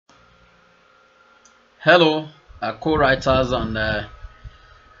Hello, co-writers and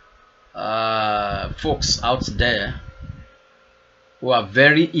folks out there who are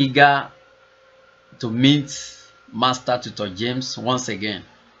very eager to meet Master Tutor James once again.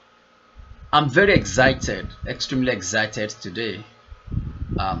 I'm very excited, extremely excited today.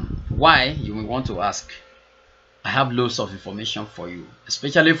 Why, you may want to ask? I have loads of information for you,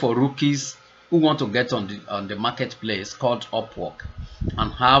 especially for rookies who want to get on the marketplace called Upwork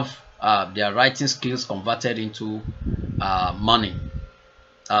and have their writing skills converted into money.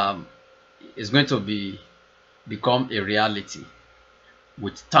 It's going to become a reality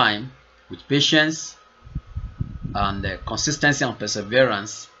with time, with patience, and consistency and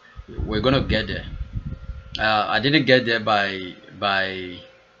perseverance. We're going to get there. I didn't get there by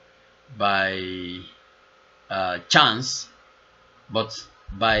chance, but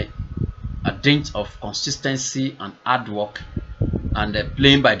by a dint of consistency and hard work and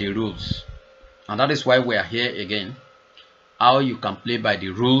playing by the rules. And that is why we are here again. How you can play by the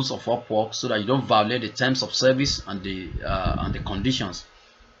rules of Upwork so that you don't violate the terms of service and the conditions.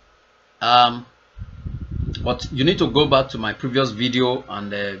 But you need to go back to my previous video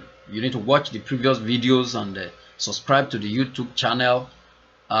and you need to watch the previous videos and subscribe to the YouTube channel.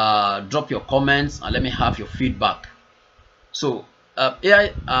 Drop your comments and let me have your feedback. So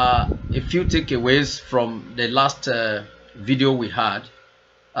here are a few takeaways from the last video we had.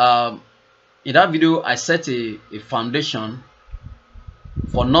 In that video, I set a foundation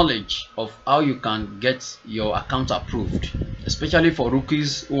for knowledge of how you can get your account approved, especially for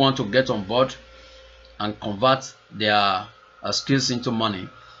rookies who want to get on board and convert their skills into money.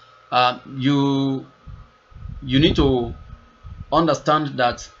 You need to understand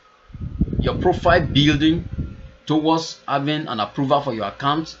that your profile building towards having an approval for your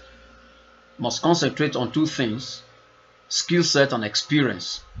account must concentrate on two things: skill set and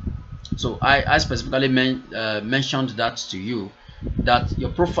experience. So I specifically mentioned that to you, that your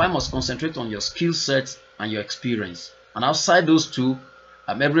profile must concentrate on your skill set and your experience, and outside those two,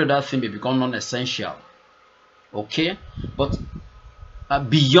 every other thing may become non-essential. Okay, but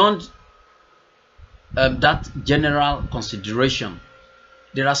beyond that general consideration,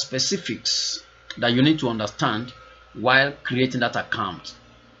 there are specifics that you need to understand while creating that account,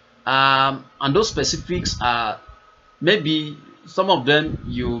 and those specifics are, maybe some of them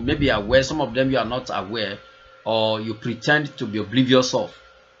you may be aware, some of them you are not aware, or you pretend to be oblivious of.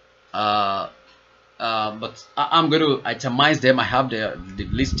 But I'm going to itemize them. I have the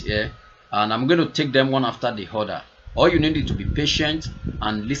list here, and I'm going to take them one after the other. All you need is to be patient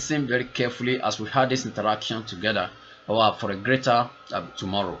and listen very carefully as we have this interaction together for a greater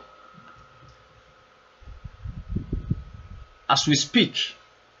tomorrow. As we speak,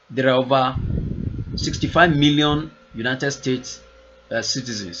 there are over 65 million United States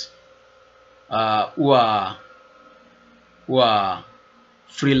citizens who are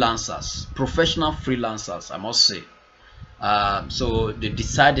freelancers, professional freelancers, I must say. So they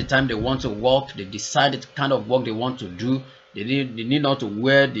decide the time they want to work, they decide the kind of work they want to do. They need not to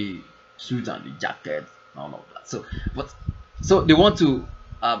wear the suit and the jacket, all of that. So they want to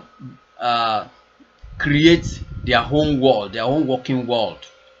create their own world, their own working world,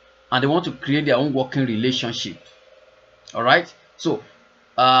 and they want to create their own working relationship. All right, so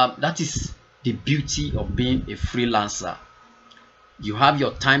that is the beauty of being a freelancer. You have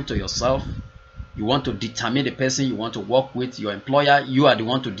your time to yourself. You want to determine the person you want to work with. Your employer, you are the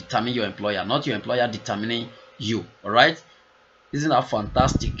one to determine your employer, not your employer determining you. All right, isn't that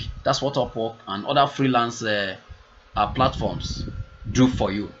fantastic? That's what Upwork and other freelance platforms do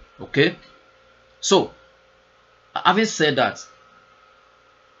for you. Okay, so having said that,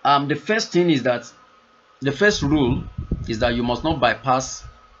 the first thing is that the first rule is that you must not bypass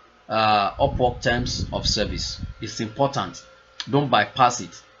Upwork terms of service. It's important. Don't bypass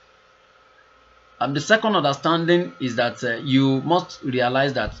it. The second understanding is that you must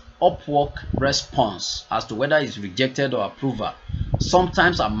realize that Upwork response as to whether it's rejected or approval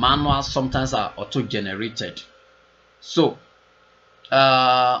sometimes are manual, sometimes are auto-generated. So there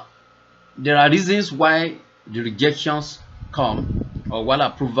are reasons why the rejections come or while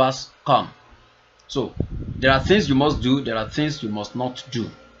approvals come. So there are things you must do, there are things you must not do.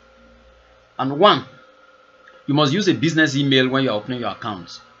 And one, you must use a business email when you're opening your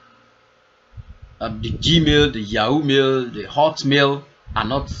account. The Gmail, the Yahoo Mail, the Hotmail are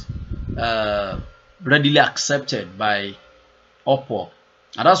not readily accepted by Upwork.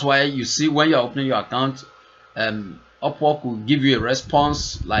 And that's why you see when you're opening your account, Upwork will give you a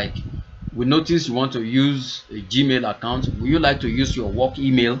response like, we notice you want to use a Gmail account. Would you like to use your work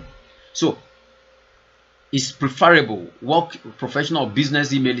email? So it's preferable. Work, professional,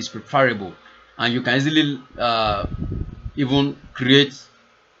 business email is preferable. and you can easily even create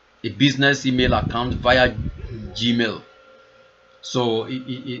a business email account via Gmail. So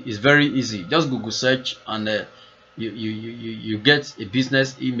it's very easy. Just Google search and you get a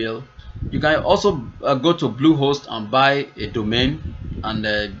business email. You can also go to Bluehost and buy a domain, and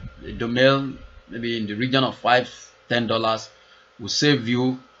a domain maybe in the region of $5–10 will save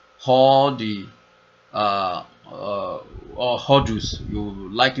you all the or hurdles you're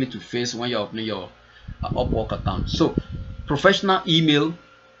likely to face when you're opening your Upwork account. So professional email,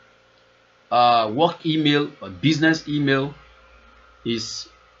 work email, or business email is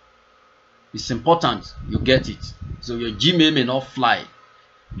important you get it. So your Gmail may not fly.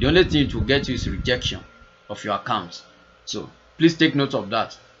 The only thing it will get you is rejection of your account. So please take note of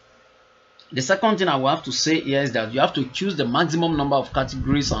that. The second thing I will have to say here is that you have to choose the maximum number of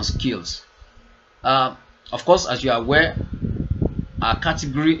categories and skills. Of course, as you are aware, our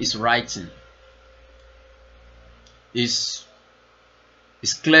category is writing. Is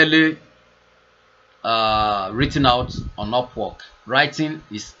clearly written out on Upwork. Writing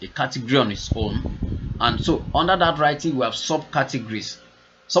is a category on its own, and so under that writing we have subcategories,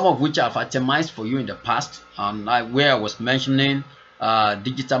 some of which I've itemized for you in the past, where I was mentioning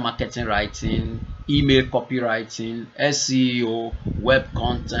digital marketing writing, email copywriting, SEO, web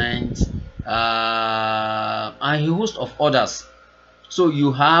content, and a host of others. So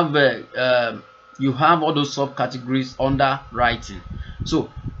you have all those subcategories under writing. So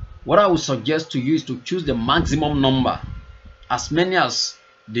what I would suggest to you is to choose the maximum number, as many as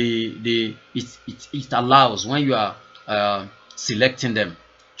it allows when you are selecting them.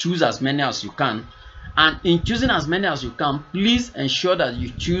 Choose as many as you can, and in choosing as many as you can, please ensure that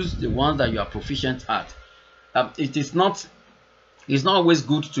you choose the ones that you are proficient at. It's not always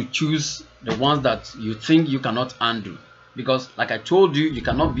good to choose the ones that you think you cannot handle, because like I told you, you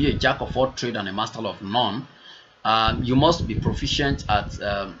cannot be a jack of all trades and a master of none. You must be proficient at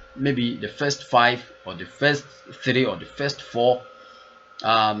maybe the first 5 or the first 3 or the first 4.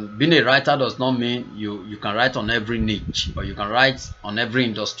 Being a writer does not mean you can write on every niche or you can write on every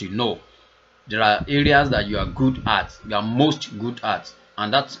industry. No, there are areas that you are good at, you are most good at,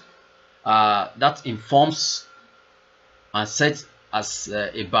 and that informs and sets as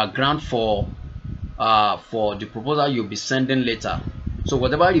a background for the proposal you'll be sending later. So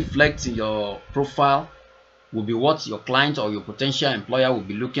whatever reflects in your profile will be what your client or your potential employer will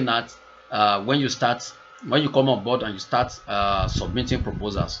be looking at when you come on board and you start submitting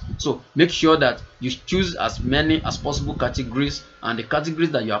proposals. So make sure that you choose as many as possible categories, and the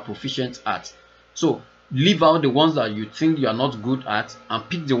categories that you are proficient at. So leave out the ones that you think you are not good at and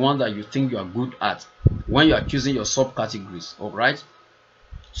pick the ones that you think you are good at when you are choosing your subcategories. All right.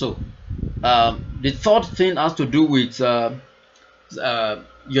 So the third thing has to do with your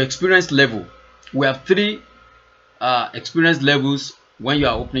experience level. We have 3 experience levels when you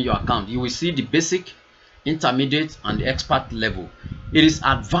are opening your account. You will see the basic, intermediate, and the expert level. It is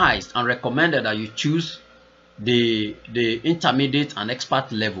advised and recommended that you choose the intermediate and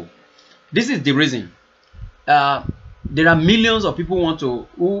expert level. This is the reason. There are millions of people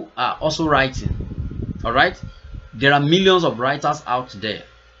who are also writing. All right, there are millions of writers out there,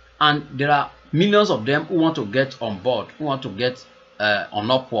 and there are millions of them who want to get on board, who want to get on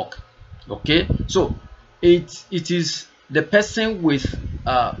Upwork. Okay, so it is the person with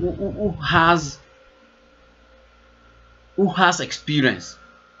who has experience,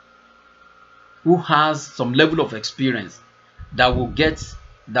 who has some level of experience, that will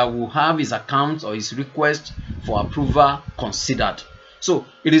have his account or his request for approval considered. So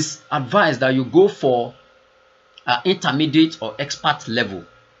it is advised that you go for intermediate or expert level,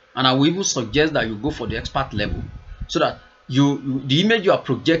 and I will even suggest that you go for the expert level, so that the image you are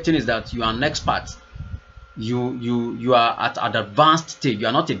projecting is that you are an expert. You are at an advanced stage. You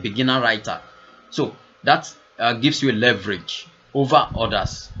are not a beginner writer. So that gives you a leverage over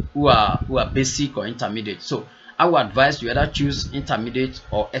others who are basic or intermediate. So I would advise you either choose intermediate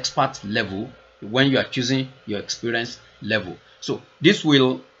or expert level when you are choosing your experience level. So this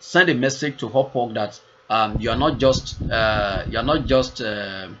will send a message to Upwork that you are not just a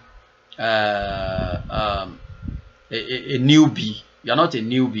newbie. You are not a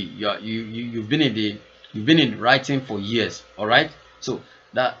newbie. You've been in writing for years. All right. So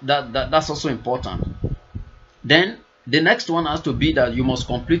that's also important. Then the next one has to be that you must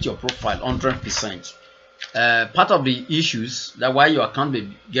complete your profile 100%. Part of the issues that why your account may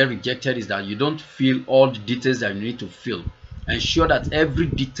get rejected is that you don't fill all the details that you need to fill. Ensure that every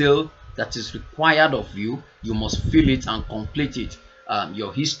detail that is required of you, you must fill it and complete it.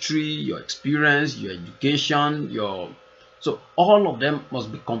 Your history, your experience, your education, your So all of them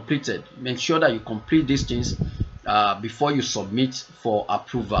must be completed. Make sure that you complete these things before you submit for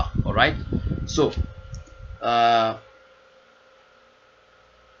approval. All right. So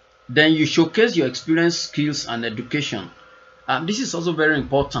then you showcase your experience, skills, and education. This is also very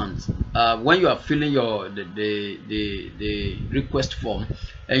important. When you are filling the request form,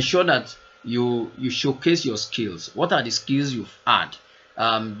 ensure that you showcase your skills. What are the skills you've had?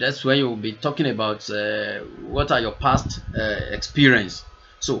 That's when you'll be talking about what are your past experience.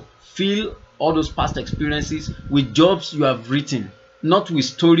 So fill all those past experiences with jobs you have written, not with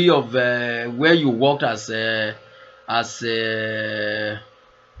story of where you worked as a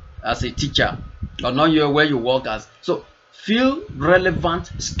teacher, or not where you work as. So fill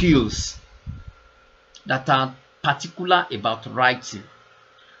relevant skills that are particular about writing.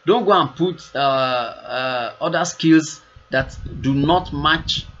 Don't go and put other skills that do not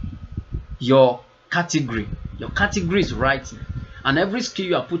match your category. Your category is writing, and every skill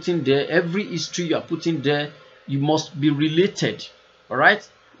you are putting there, every history you are putting there, you must be related. All right,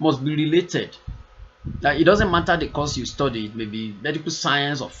 must be related. It doesn't matter the course you study. It may be medical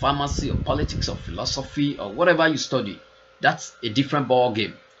science or pharmacy or politics or philosophy or whatever you study. That's a different ball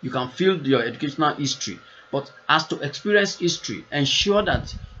game. You can fill your educational history, but as to experience history, ensure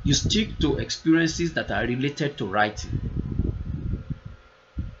that you stick to experiences that are related to writing.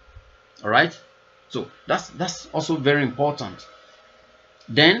 All right, so that's also very important.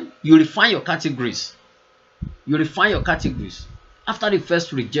 Then you refine your categories. After the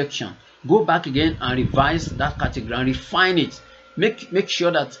first rejection, go back again and revise that category and refine it. Make sure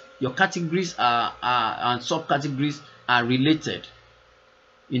that your categories are and subcategories are related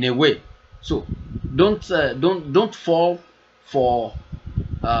in a way. So don't fall for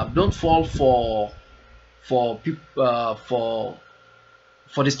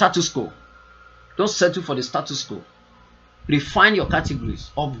the status quo. Don't settle for the status quo. Refine your categories,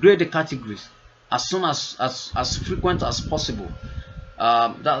 upgrade the categories as soon as frequent as possible.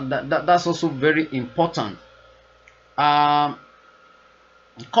 That's also very important. Come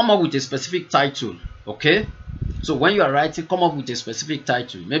up with a specific title. Okay, so when you are writing, come up with a specific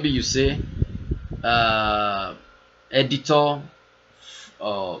title. Maybe you say editor,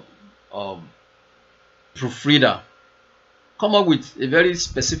 proofreader. Come up with a very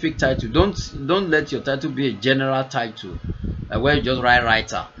specific title. Don't let your title be a general title where you just write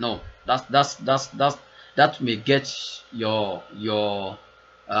writer. No, that may get your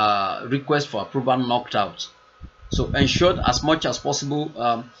request for approval knocked out. So ensure as much as possible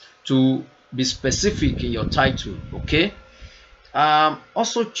to be specific in your title. Okay.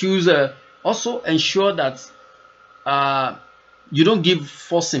 Also ensure that you don't give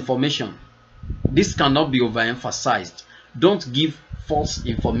false information. This cannot be overemphasized. Don't give false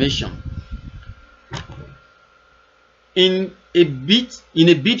information. In a bid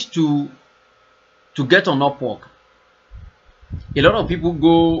to get on Upwork, a lot of people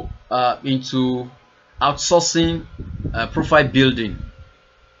go into outsourcing profile building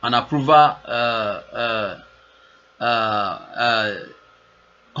and approval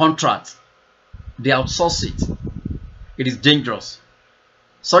contract. They outsource it. It is dangerous,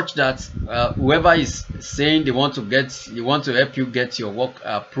 such that whoever is saying they want to help you get your work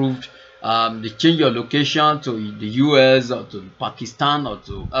approved, they change your location to the US or to Pakistan or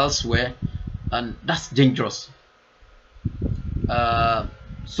to elsewhere, and that's dangerous.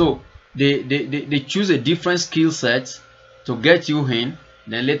 So they choose a different skill set to get you in,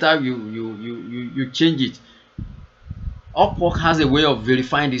 then later you change it. Upwork has a way of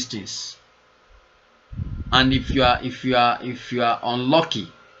verifying these things, and if you are unlucky,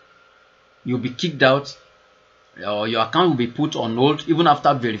 you'll be kicked out, or your account will be put on hold. Even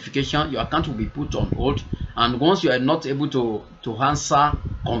after verification, your account will be put on hold, and once you are not able to answer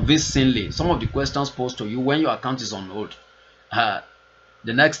convincingly some of the questions posed to you when your account is on hold,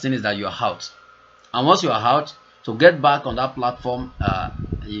 the next thing is that you are out. And once you are out, to get back on that platform,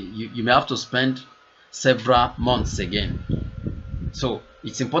 you may have to spend several months again. So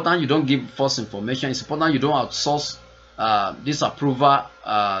it's important you don't give false information. It's important you don't outsource this approval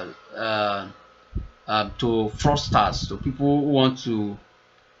to fraudsters, to people who want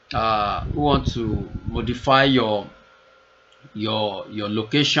to modify your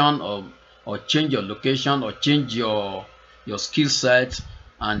location, or change your location, or change your skill set,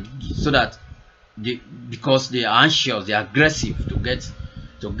 and so that because they are anxious, they are aggressive to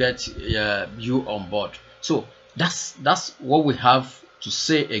get you on board. So that's what we have to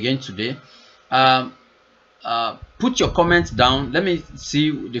say again today. Put your comments down. Let me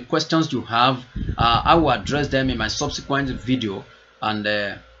see the questions you have. I will address them in my subsequent video, and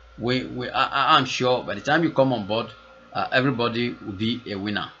I'm sure by the time you come on board, everybody will be a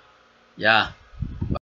winner. Yeah.